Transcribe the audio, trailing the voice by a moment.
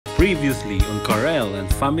Previously on Karel and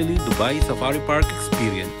Family Dubai Safari Park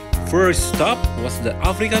experience. First stop was the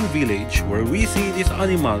African Village, where we see these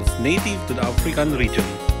animals native to the African region.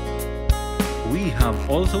 We have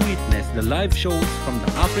also witnessed the live shows from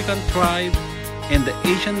the African tribe and the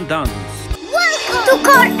Asian dance. Welcome to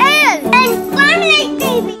Karel and Family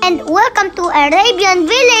TV, and welcome to Arabian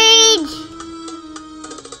Village.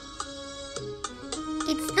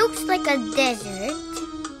 It looks like a desert.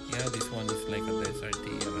 Yeah, this one is like a desert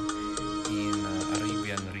here in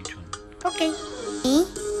Arabian region. Okay.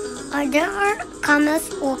 Are there camels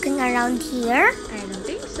walking around here? I don't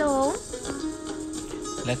think so.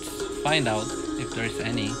 Let's find out if there's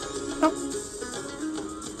any. Oh.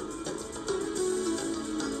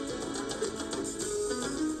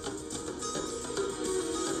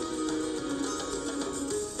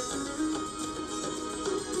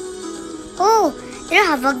 Oh, they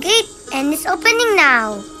have a gate and it's opening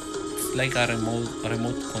now. It's like a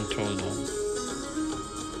remote control one.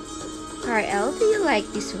 Karel, do you like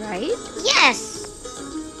this ride? Yes.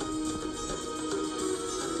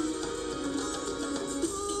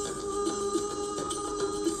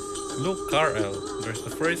 Look, Karel, there's the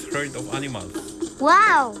first herd of animals.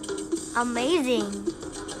 Wow, amazing.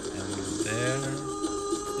 And there's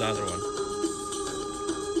the other one.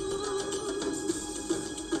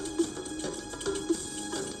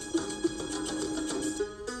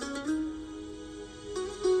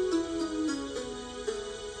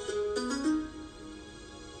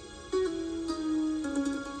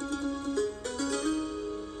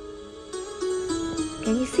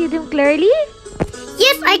 Can you see them clearly?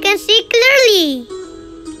 Yes, I can see clearly.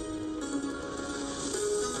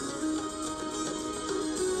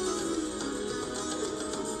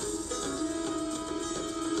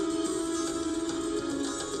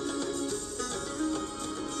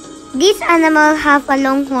 These animals have a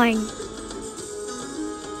long horn.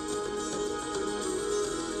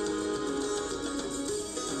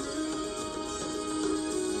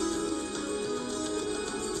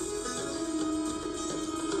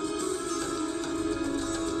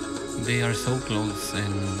 They are so close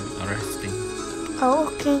and resting.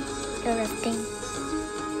 Oh, okay. They're resting.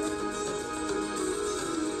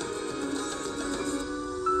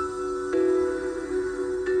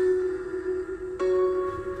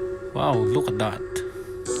 Wow, look at that.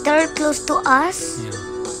 They're close to us, Yeah.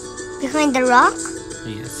 behind the rock.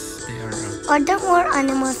 Yes, they are. Are there more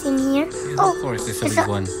animals in here? Yes, Oh, of course, it's a it's big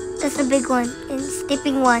one. That's a big one. And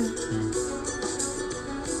sleeping one. Mm.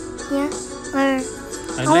 Yeah. Or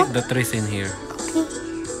I like the trees in here. okay.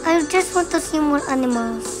 I just want to see more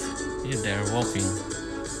animals. Yeah, they're walking.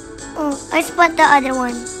 Oh, I spot the other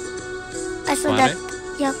one. I saw Spot that.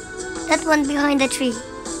 it? Yep. That one behind the tree.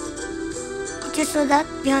 Did you saw that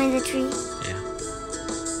behind the tree? Yeah.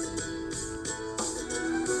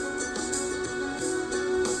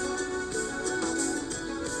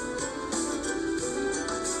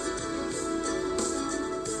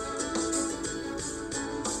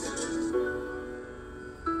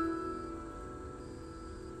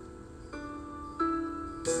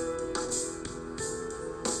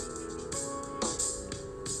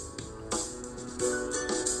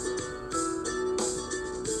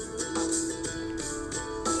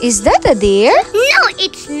 Is that a deer? No,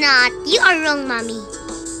 it's not. You are wrong, Mommy.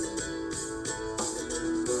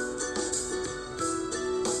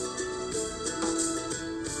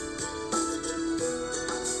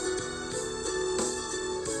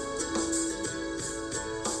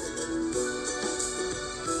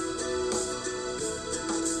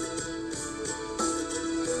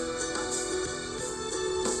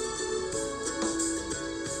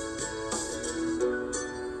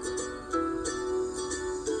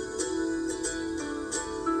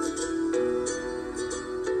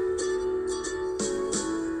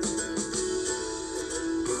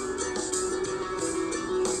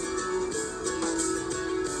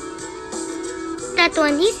 That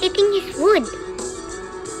one, he's eating his food.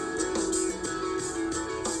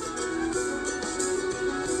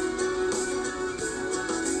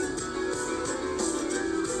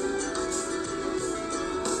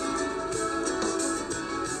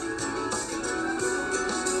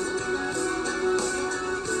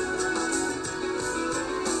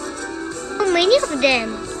 So many of them.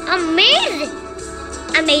 Amazing.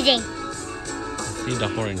 Amazing. See the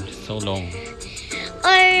horn, so long.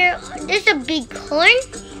 Or there's a big horn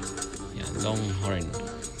Yeah, long horn.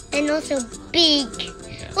 and also big.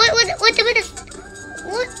 Yeah. What?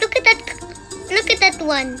 Look at that! Look at that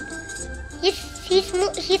one.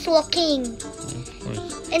 He's walking Of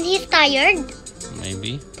course. and he's tired.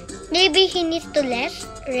 Maybe. Maybe he needs to rest,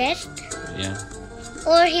 Yeah.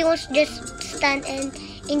 or he wants to just stand and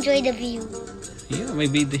enjoy the view. Yeah,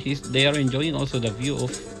 maybe they are enjoying also the view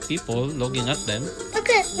of people looking at them.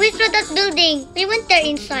 Okay, we saw that building. We went there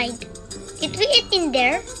inside. Did we eat in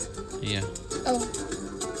there? Yeah. Oh.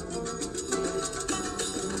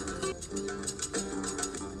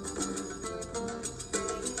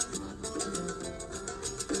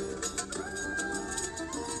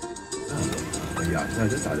 وهي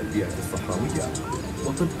اعتادت على البيئة الصحراوية،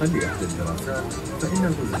 وطبقا لإحدى الدراسات فإن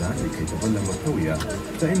الغزلان لكي تظل مرتوية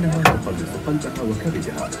فإنها تقلص قلبها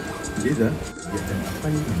وكبدها، لذا يتم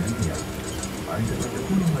أقل من المياه. عندما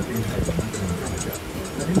تكون هذه الحيوانات منفردة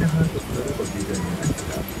فإنها تختلط بدم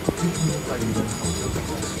أنفها يكون قريبا أو بعيدا.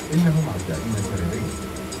 إنهم عدائين سريرين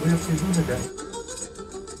ويقصدون دائما.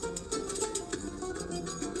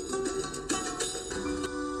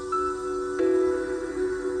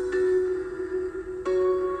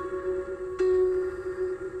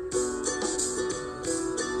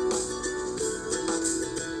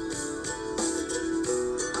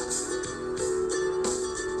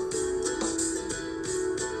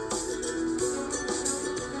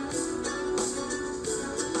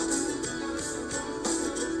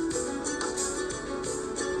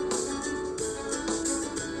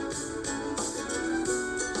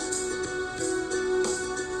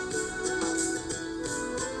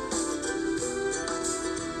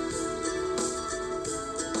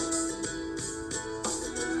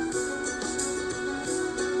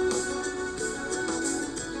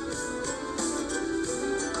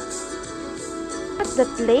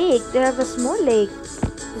 That lake, they have a small lake.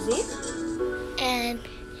 Is it? And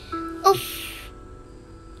oof.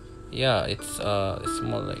 Yeah, it's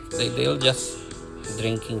small like they'll just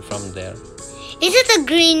drinking from there. Is it a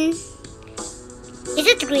green? Is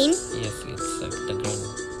it green? Yes, it's the green.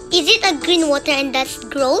 Is it a green water and that's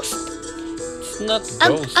gross? It's not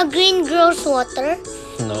gross. A green gross water?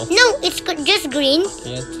 No. No, it's just green.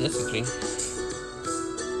 Yeah, it's just green.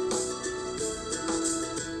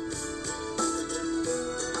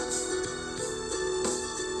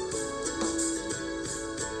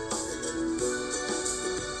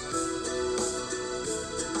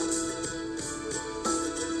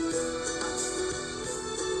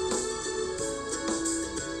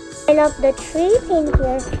 I love the trees in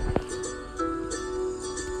here.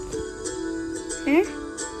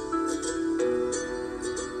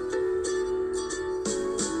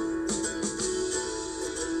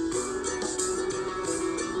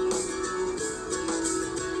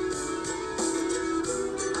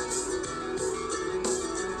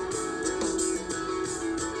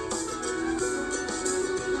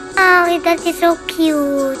 Oh, that is so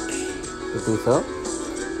cute. You think so?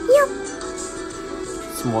 Yep.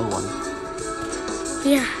 Small one.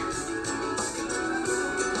 Yeah.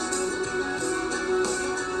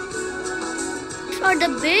 These are the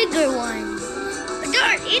bigger ones. They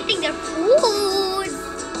are eating their food.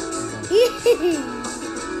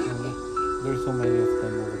 There's so many of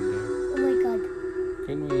them over there. Oh my god.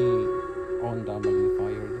 Can we on the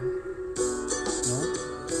magnifier there? No?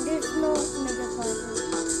 There's no magnifier.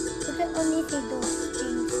 We can only see those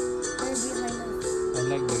things that are behind us. I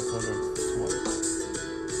like their colors. It's white.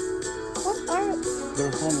 What are?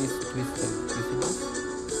 Their home is twisted. You see this?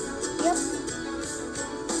 Yep.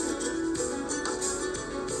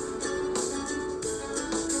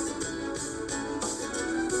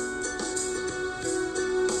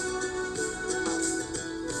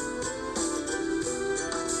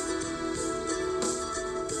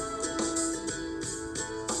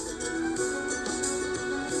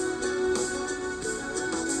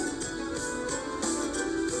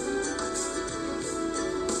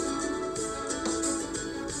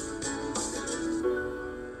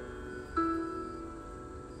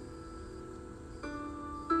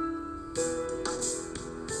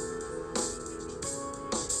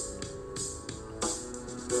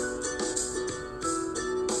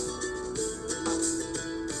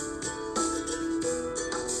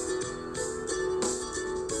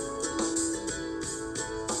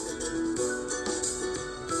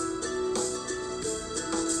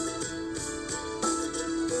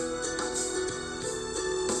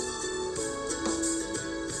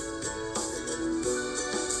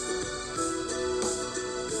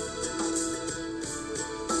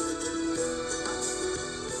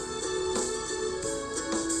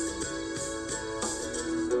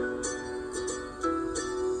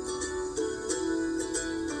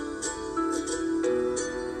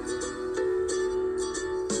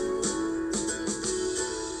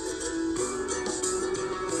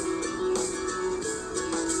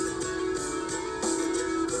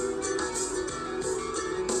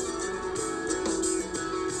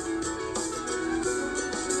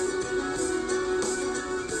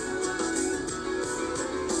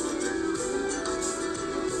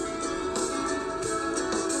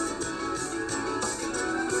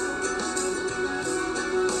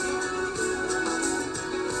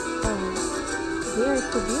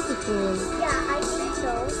 beautiful. Yeah, I think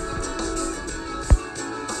so.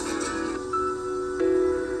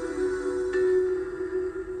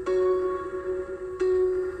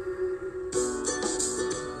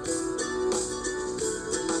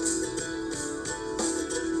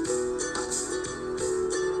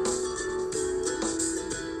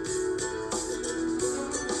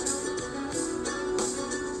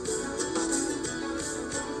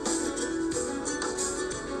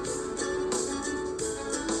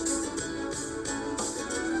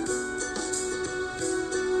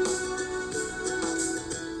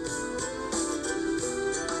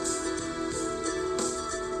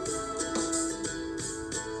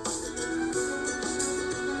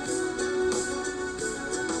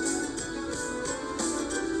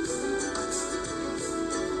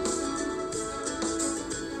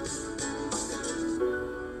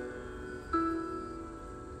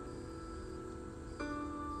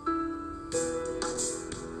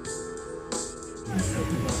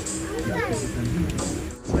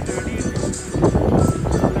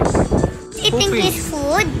 Eating his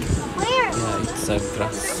food? Where? Yeah, it's a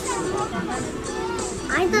grass.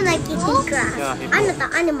 I don't like eating grass. I'm not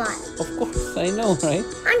an animal. Of course, I know, right?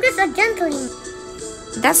 I'm just a gentleman.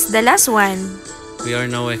 That's the last one. We are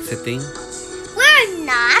now exiting. We're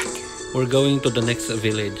not. We're going to the next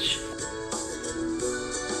village.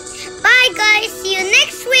 Bye guys, see you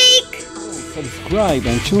next week. Subscribe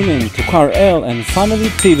and tune in to Carl and Family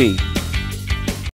TV.